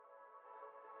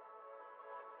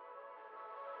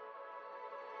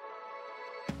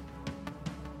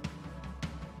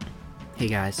Hey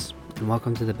guys, and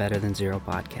welcome to the Better Than Zero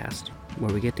podcast,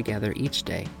 where we get together each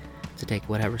day to take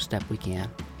whatever step we can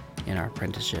in our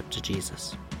apprenticeship to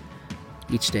Jesus.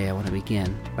 Each day I want to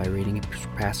begin by reading a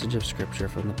passage of scripture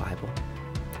from the Bible,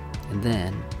 and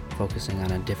then focusing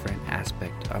on a different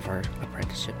aspect of our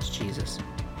apprenticeship to Jesus.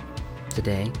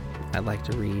 Today, I'd like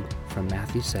to read from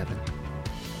Matthew 7,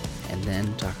 and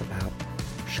then talk about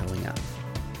showing up.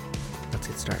 Let's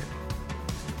get started.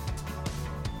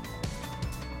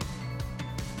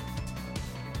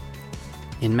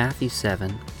 In Matthew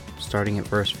 7, starting at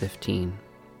verse 15,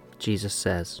 Jesus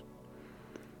says,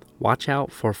 "Watch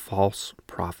out for false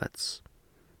prophets.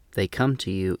 They come to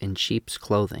you in sheep's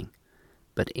clothing,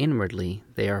 but inwardly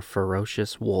they are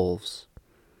ferocious wolves.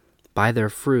 By their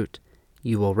fruit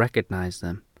you will recognize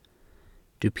them.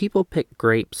 Do people pick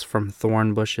grapes from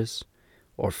thorn bushes,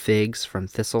 or figs from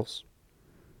thistles?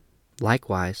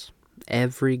 Likewise,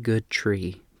 every good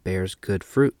tree bears good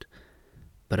fruit,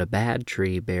 but a bad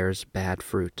tree bears bad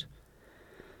fruit.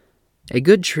 A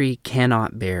good tree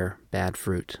cannot bear bad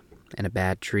fruit, and a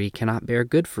bad tree cannot bear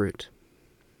good fruit.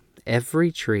 Every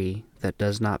tree that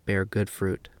does not bear good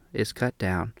fruit is cut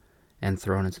down and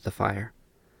thrown into the fire.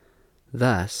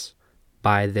 Thus,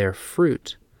 by their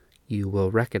fruit you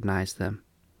will recognize them.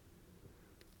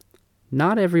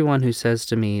 Not everyone who says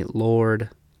to me, 'Lord,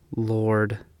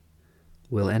 Lord,'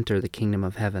 will enter the kingdom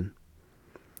of heaven,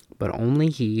 but only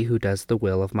he who does the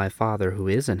will of my Father who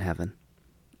is in heaven.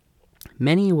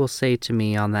 Many will say to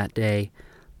me on that day,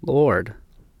 'Lord,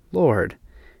 Lord,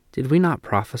 did we not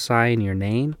prophesy in your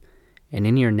name, and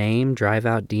in your name drive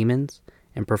out demons,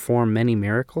 and perform many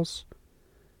miracles?'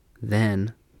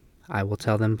 Then I will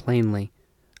tell them plainly,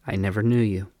 'I never knew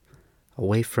you.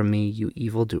 Away from me, you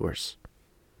evildoers.'"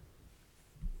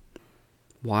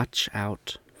 Watch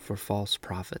out for false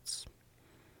prophets.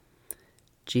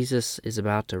 Jesus is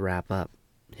about to wrap up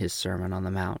his Sermon on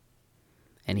the Mount,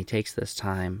 and he takes this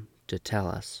time to tell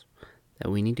us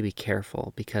that we need to be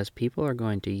careful because people are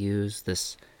going to use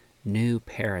this new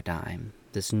paradigm,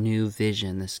 this new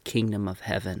vision, this kingdom of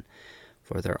heaven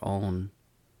for their own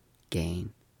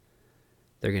gain.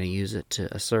 They're going to use it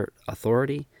to assert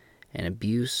authority and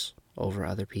abuse over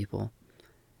other people.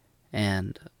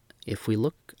 And if we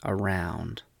look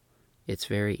around, it's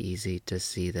very easy to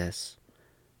see this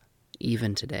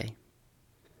even today.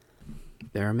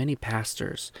 There are many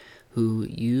pastors who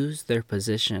use their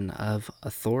position of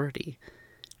authority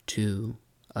to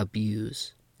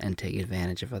abuse and take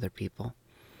advantage of other people.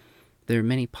 There are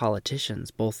many politicians,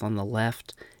 both on the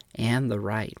left and the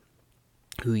right,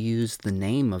 who use the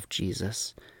name of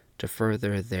Jesus to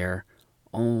further their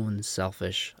own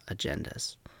selfish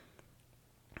agendas.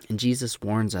 And Jesus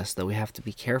warns us that we have to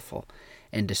be careful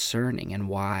and discerning and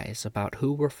wise about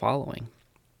who we're following.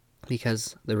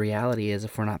 Because the reality is,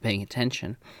 if we're not paying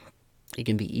attention, it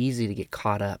can be easy to get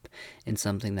caught up in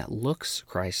something that looks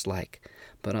Christ-like,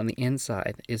 but on the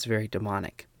inside is very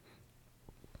demonic.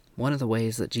 One of the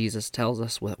ways that Jesus tells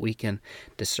us that we can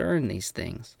discern these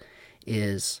things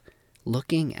is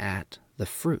looking at the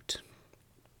fruit.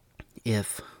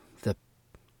 If the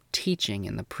teaching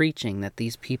and the preaching that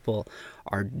these people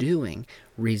are doing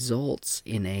results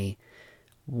in a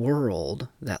world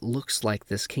that looks like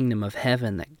this kingdom of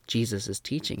heaven that Jesus is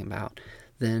teaching about,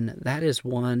 then that is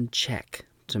one check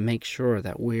to make sure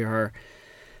that we are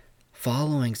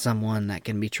following someone that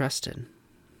can be trusted.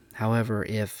 However,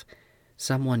 if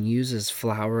someone uses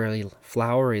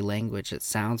flowery language that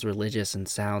sounds religious and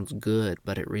sounds good,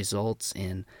 but it results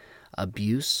in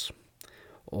abuse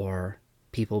or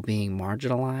people being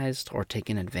marginalized or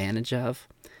taken advantage of,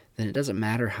 then it doesn't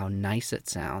matter how nice it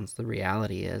sounds. The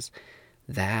reality is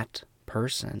that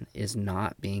person is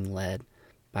not being led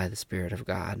by the Spirit of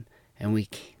God, and we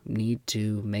need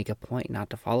to make a point not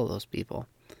to follow those people.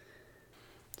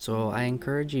 So I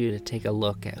encourage you to take a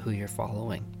look at who you're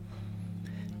following.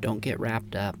 Don't get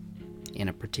wrapped up in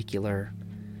a particular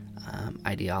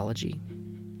ideology.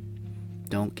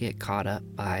 Don't get caught up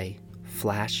by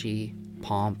flashy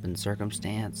pomp and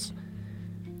circumstance.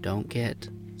 Don't get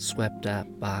swept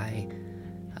up by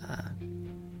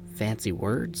fancy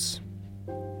words.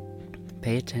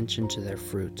 Pay attention to their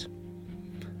fruit.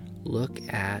 Look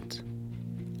at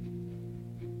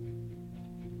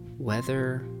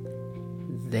whether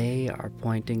they are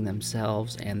pointing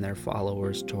themselves and their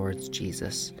followers towards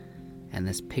Jesus and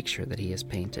this picture that he has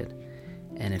painted.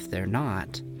 And if they're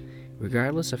not,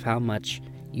 regardless of how much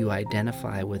you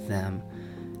identify with them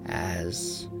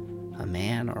as a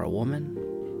man or a woman,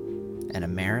 an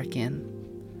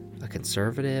American, a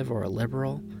conservative or a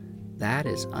liberal, that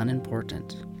is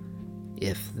unimportant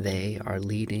if they are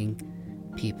leading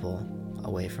people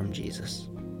away from Jesus.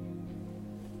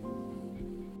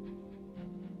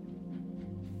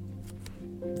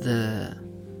 The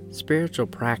spiritual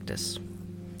practice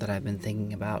that I've been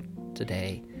thinking about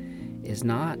today is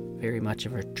not very much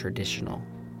of a traditional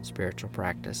spiritual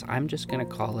practice. I'm just going to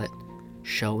call it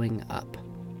showing up.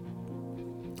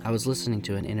 I was listening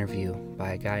to an interview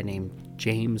by a guy named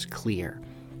James Clear,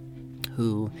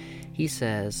 who he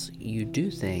says you do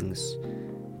things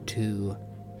to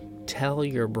tell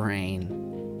your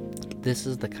brain, this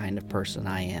is the kind of person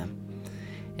I am.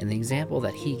 And the example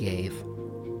that he gave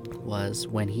was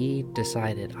when he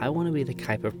decided, I want to be the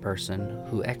type of person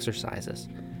who exercises.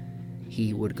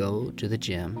 He would go to the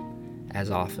gym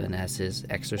as often as his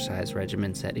exercise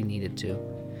regimen said he needed to.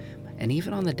 And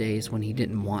even on the days when he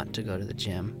didn't want to go to the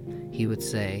gym, he would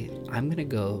say, I'm going to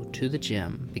go to the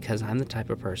gym because I'm the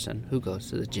type of person who goes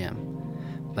to the gym.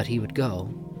 But he would go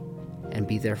and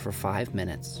be there for 5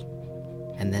 minutes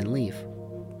and then leave.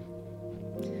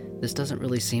 This doesn't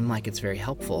really seem like it's very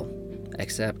helpful,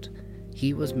 except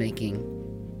he was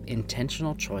making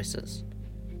intentional choices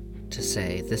to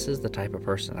say, this is the type of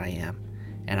person I am,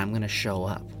 and I'm going to show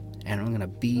up, and I'm going to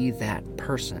be that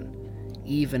person,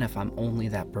 even if I'm only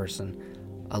that person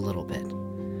a little bit.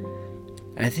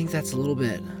 And I think that's a little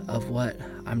bit of what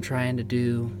I'm trying to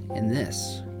do in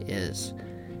this, is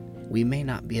we may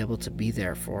not be able to be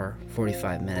there for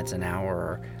 45 minutes, an hour,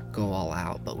 or go all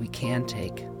out, but we can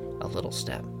take a little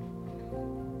step.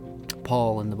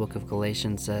 Paul in the book of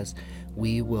Galatians says,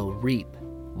 we will reap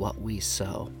what we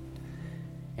sow.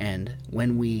 And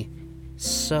when we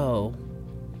sow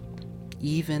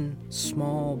even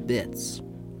small bits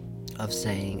of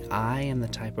saying, I am the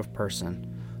type of person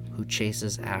who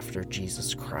chases after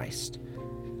Jesus Christ,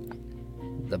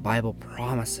 the Bible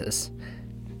promises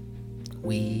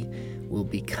we will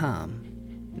become,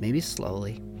 maybe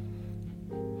slowly,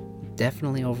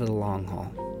 definitely over the long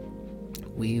haul,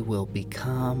 we will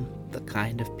become the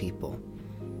kind of people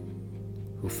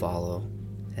who follow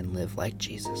and live like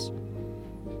Jesus.